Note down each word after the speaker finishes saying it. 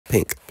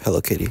Pink Hello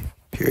Kitty,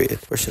 period.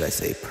 Or should I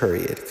say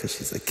period, because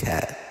she's a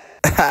cat.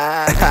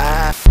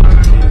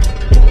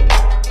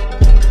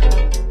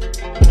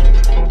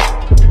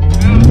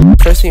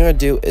 First thing you're gonna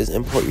do is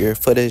import your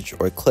footage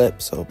or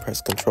clip, so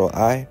press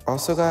Ctrl-I.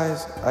 Also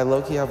guys, I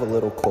low-key have a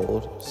little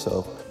cold,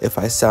 so if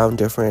I sound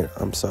different,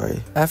 I'm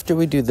sorry. After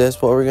we do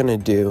this, what we're gonna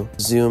do,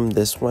 zoom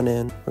this one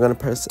in. We're gonna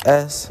press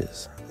S,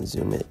 just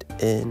zoom it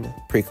in.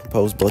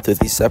 Pre-compose both of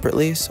these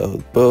separately,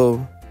 so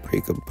boom,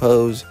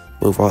 pre-compose.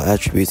 Move all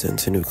attributes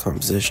into new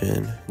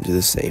composition. Do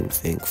the same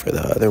thing for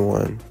the other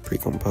one,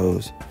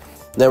 pre-compose.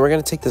 Then we're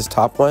gonna take this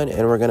top one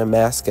and we're gonna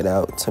mask it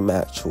out to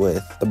match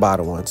with the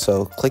bottom one.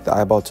 So click the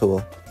eyeball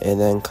tool and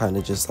then kind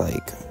of just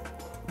like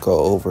go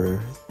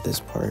over this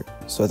part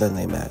so then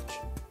they match.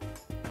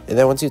 And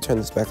then once you turn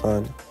this back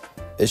on,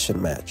 it should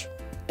match.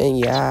 And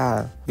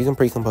yeah, you can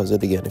pre-compose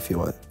it again if you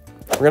want.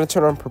 We're gonna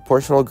turn on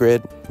proportional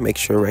grid, make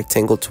sure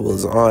rectangle tool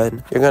is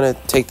on. You're gonna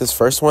take this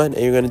first one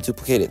and you're gonna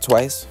duplicate it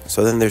twice.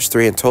 So then there's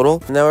 3 in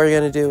total. Now what we're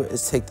gonna do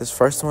is take this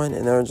first one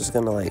and then we're just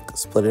gonna like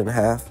split it in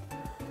half.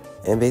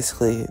 And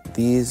basically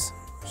these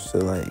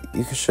should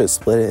you should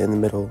split it in the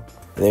middle.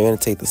 And then you're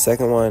gonna take the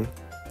second one,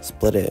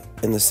 split it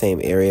in the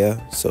same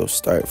area. So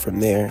start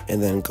from there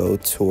and then go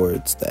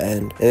towards the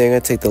end. And then you're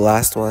gonna take the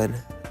last one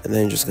and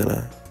then you're just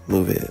gonna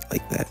move it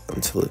like that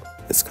until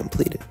it's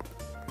completed.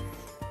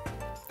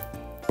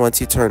 Once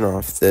you turn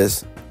off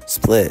this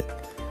split.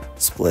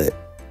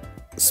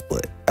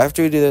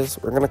 After you do this,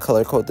 we're gonna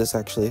color code this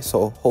actually.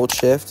 So hold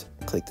shift,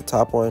 click the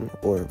top one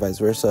or vice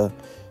versa,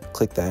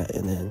 click that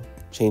and then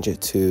change it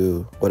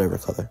to whatever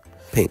color.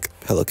 Pink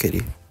Hello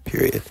Kitty,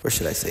 period. Or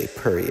should I say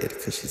period,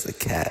 because she's a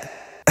cat.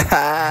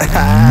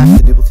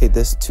 Duplicate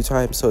this 2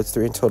 times, so it's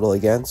 3 in total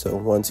again. So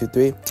 1, 2,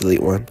 3,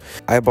 delete 1.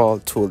 Eyeball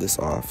tool this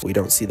off. We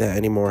don't see that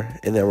anymore.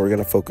 And then we're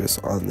gonna focus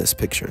on this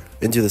picture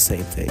and do the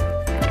same thing.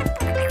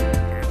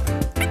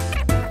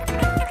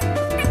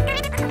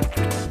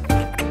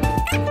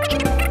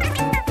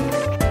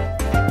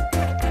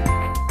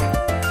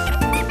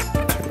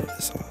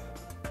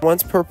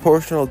 Once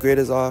proportional grid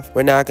is off,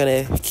 we're now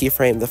gonna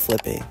keyframe the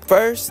flipping.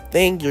 First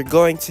thing you're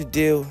going to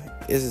do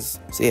is,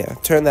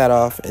 turn that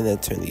off and then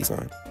turn these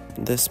on.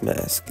 This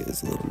mask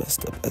is a little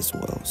messed up as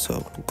well.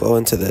 So go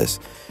into this,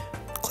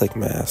 click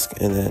mask,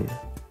 and then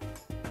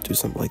do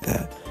something like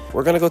that.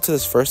 We're gonna go to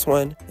this first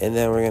one, and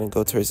then we're gonna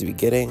go towards the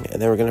beginning,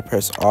 and then we're gonna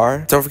press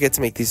R. Don't forget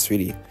to make these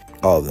 3D,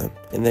 all of them.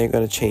 And then you're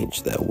gonna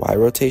change the Y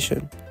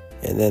rotation.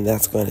 And then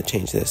that's going to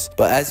change this.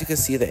 But as you can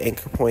see, the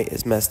anchor point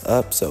is messed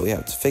up, so we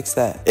have to fix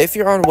that. If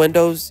you're on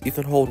Windows, you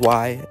can hold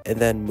Y and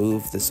then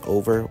move this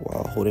over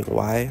while holding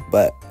Y,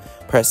 but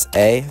press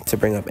A to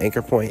bring up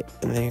anchor point,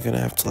 and then you're gonna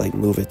have to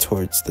move it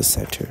towards the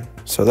center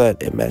so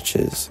that it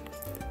matches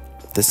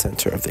the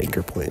center of the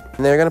anchor point.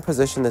 And then you're gonna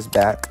position this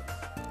back.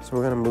 So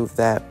we're gonna move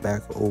that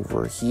back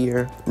over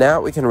here. Now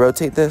we can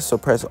rotate this, so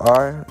press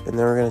R, and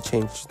then we're gonna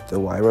change the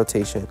Y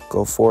rotation,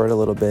 go forward a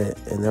little bit,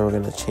 and then we're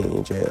gonna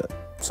change it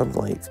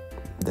something like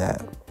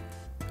that.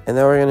 And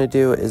then what we're gonna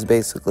do is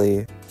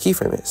basically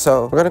keyframe it.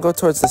 So we're gonna go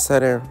towards the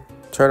center,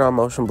 turn on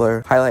motion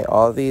blur, highlight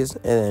all of these,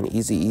 and then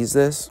easy ease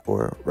this,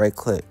 or right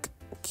click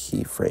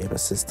keyframe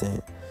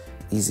assistant,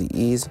 easy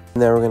ease.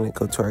 And then we're gonna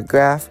go to our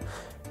graph,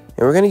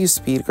 and we're gonna use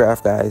speed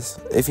graph, guys.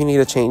 If you need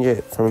to change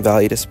it from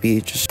value to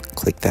speed, just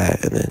click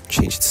that and then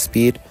change it to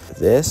speed.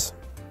 This.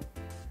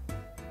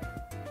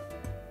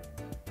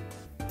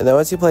 And then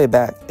once you play it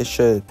back, it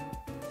should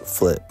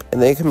flip.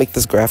 And then you can make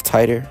this graph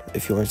tighter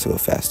if you want it to go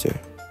faster.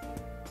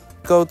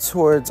 Go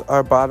towards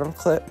our bottom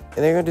clip, and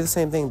then you're gonna do the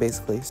same thing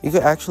basically. You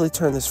could actually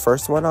turn this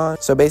first one on.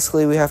 So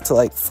basically we have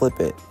to flip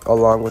it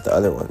along with the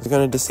other ones. You're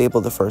gonna disable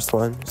the first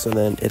one, so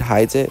then it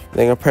hides it.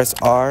 Then you're gonna press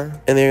R,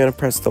 and then you're gonna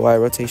press the Y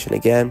rotation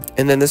again.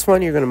 And then this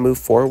one you're gonna move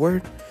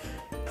forward.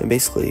 And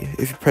basically,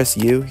 if you press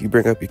U, you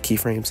bring up your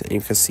keyframes, and you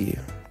can see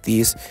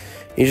these.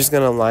 You're just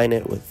gonna align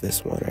it with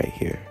this one right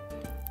here.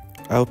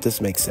 I hope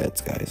this makes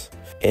sense, guys.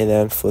 And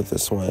then flip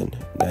this one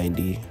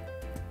 90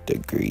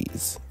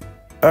 degrees.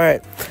 All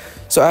right.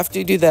 So after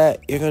you do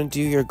that, you're going to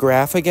do your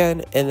graph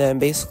again, and then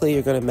basically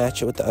you're going to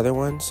match it with the other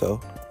one. So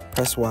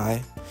press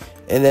Y,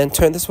 and then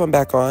turn this one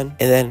back on,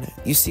 and then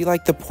you see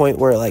the point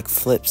where it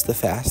flips the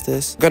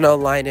fastest. You're going to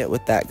align it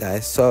with that,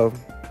 guys. So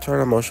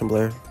turn on motion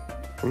blur.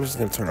 I'm just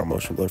going to turn on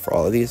motion blur for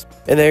all of these,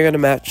 and then you're going to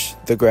match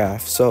the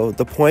graph. So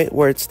the point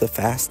where it's the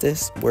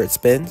fastest, where it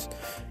spins,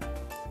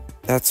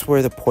 that's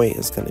where the point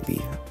is going to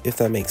be, if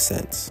that makes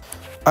sense.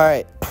 All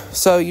right,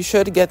 so you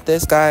should get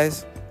this,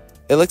 guys.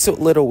 It looks a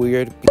little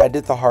weird. I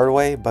did the hard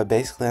way, but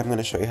basically I'm going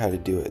to show you how to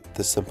do it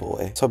the simple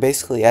way. So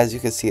basically, as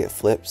you can see, it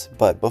flips,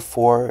 but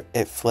before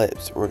it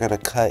flips, we're going to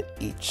cut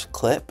each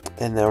clip,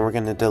 and then we're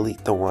going to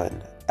delete the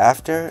one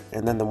after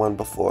and then the one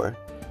before,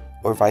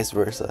 or vice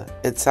versa.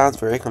 It sounds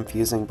very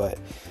confusing, but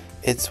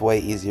it's way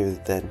easier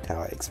than how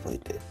I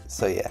explained it.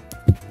 So yeah,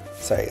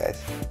 sorry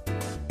guys.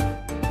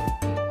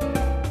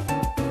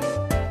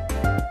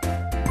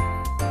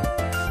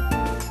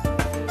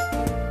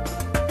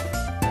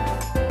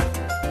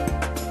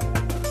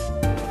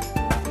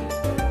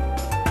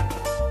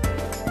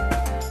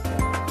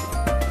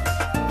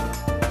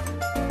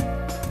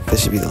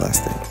 This should be the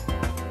last thing.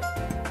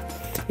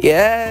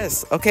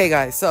 Yes! Okay,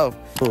 guys, so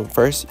boom,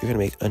 first you're gonna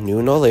make a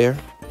new null layer.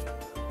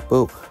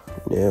 Boop,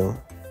 new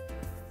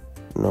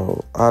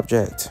null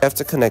object. You have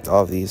to connect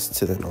all of these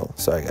to the null.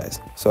 Sorry, guys.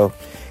 So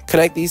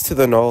connect these to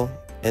the null,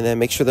 and then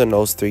make sure the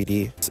null's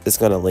 3D. It's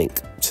gonna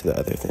link to the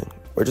other thing.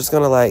 We're just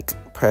gonna like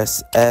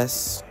press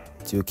S,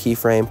 do a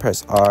keyframe,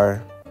 press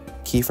R,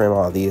 keyframe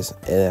all of these,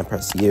 and then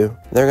press U.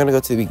 And then we're gonna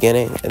go to the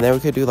beginning, and then we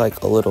could do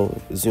like a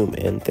little zoom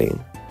in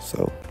thing.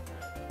 So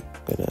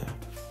I'm gonna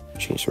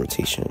change the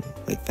rotation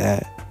like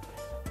that.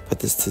 Put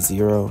this to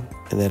 0,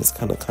 and then it's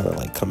kind of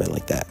like come in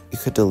like that. You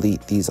could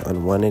delete these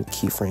unwanted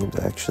keyframes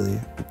actually.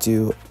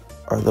 Do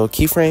our little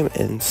keyframe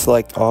and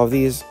select all of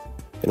these.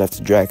 You're gonna have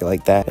to drag it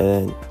like that and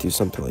then do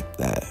something like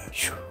that.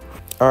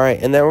 All right,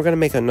 and then we're gonna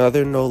make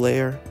another null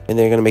layer, and then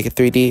you're gonna make it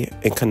 3D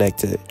and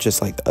connect it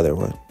just like the other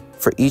one.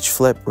 For each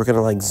flip, we're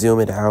gonna like zoom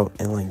it out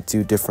and like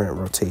do different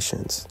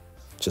rotations,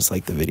 just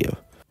like the video.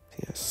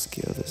 Yeah,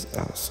 scale this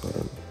out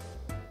some.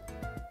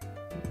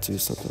 Do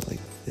something like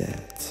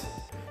that.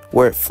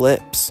 Where it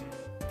flips,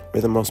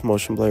 where the most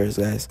motion blur is,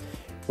 guys,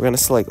 we're gonna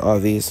select all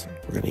of these.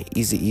 We're gonna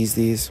ease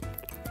these,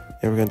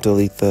 and we're gonna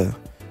delete the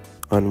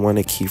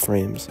unwanted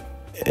keyframes.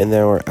 And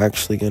then we're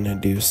actually gonna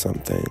do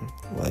something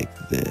like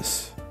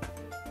this.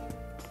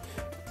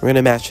 We're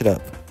gonna match it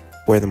up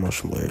where the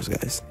motion blur is,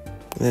 guys.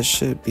 And this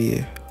should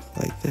be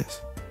like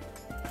this.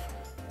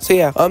 So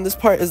yeah, this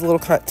part is a little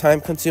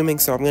time consuming,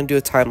 so I'm gonna do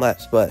a time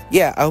lapse. But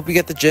yeah, I hope you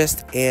get the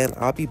gist, and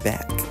I'll be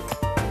back.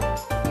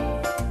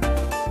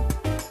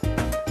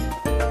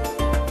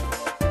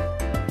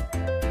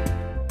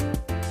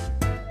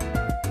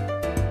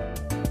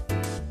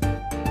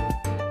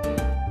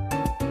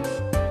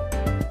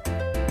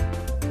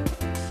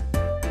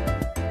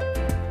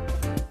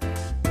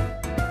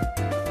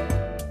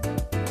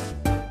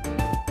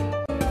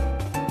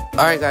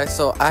 Alright guys,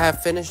 so I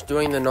have finished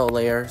doing the null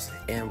layers,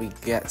 and we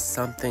get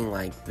something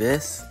like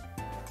this.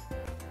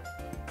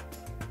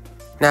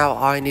 Now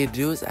all I need to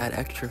do is add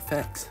extra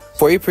effects.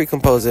 Before you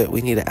pre-compose it,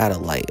 we need to add a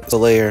light. So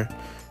layer,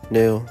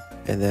 new,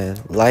 and then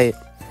light.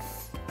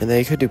 And then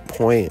you could do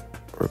point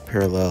or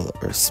parallel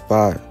or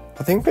spot.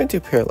 I think we're gonna do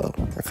parallel.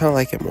 I kinda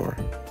like it more.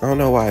 I don't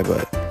know why,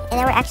 but. And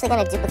then we're actually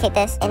gonna duplicate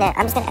this, and then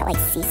I'm just gonna add like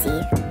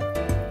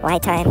CC, Y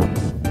time,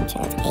 which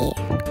is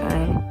 8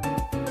 on.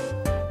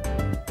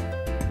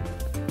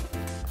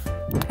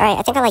 Alright,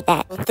 I think I like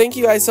that. Well, thank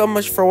you guys so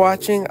much for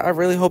watching. I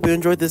really hope you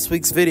enjoyed this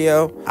week's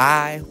video.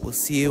 I will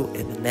see you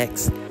in the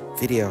next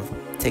video.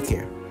 Take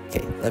care.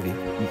 Okay, love you.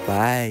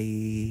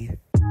 Bye.